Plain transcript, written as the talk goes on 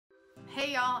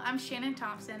Hey y'all, I'm Shannon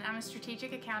Thompson. I'm a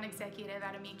Strategic Account Executive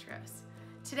at Ametros.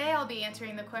 Today I'll be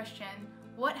answering the question,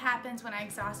 what happens when I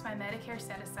exhaust my Medicare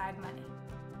set-aside money?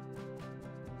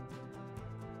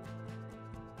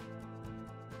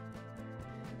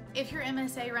 If your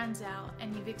MSA runs out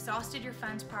and you've exhausted your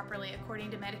funds properly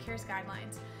according to Medicare's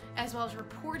guidelines, as well as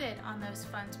reported on those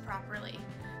funds properly,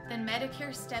 then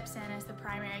Medicare steps in as the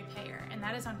primary payer, and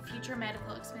that is on future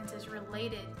medical expenses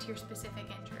related to your specific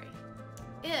injury.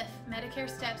 If Medicare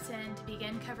steps in to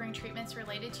begin covering treatments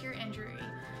related to your injury,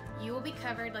 you will be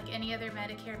covered like any other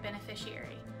Medicare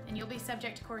beneficiary, and you'll be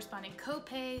subject to corresponding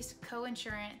co-pays,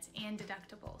 co-insurance, and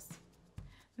deductibles.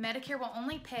 Medicare will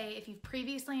only pay if you've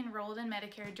previously enrolled in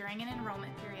Medicare during an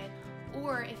enrollment period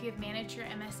or if you've managed your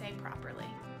MSA properly.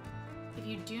 If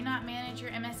you do not manage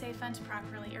your MSA funds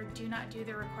properly or do not do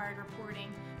the required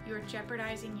reporting, you are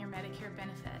jeopardizing your Medicare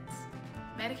benefits.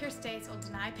 Medicare states will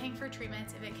deny paying for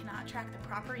treatments if it cannot track the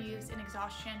proper use and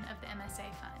exhaustion of the MSA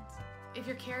funds. If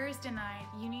your care is denied,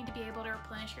 you need to be able to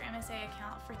replenish your MSA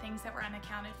account for things that were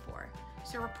unaccounted for,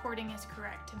 so reporting is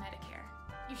correct to Medicare.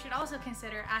 You should also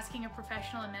consider asking a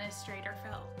professional administrator for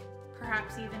help,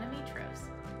 perhaps even Ametros.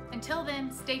 Until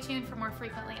then, stay tuned for more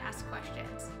frequently asked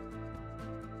questions.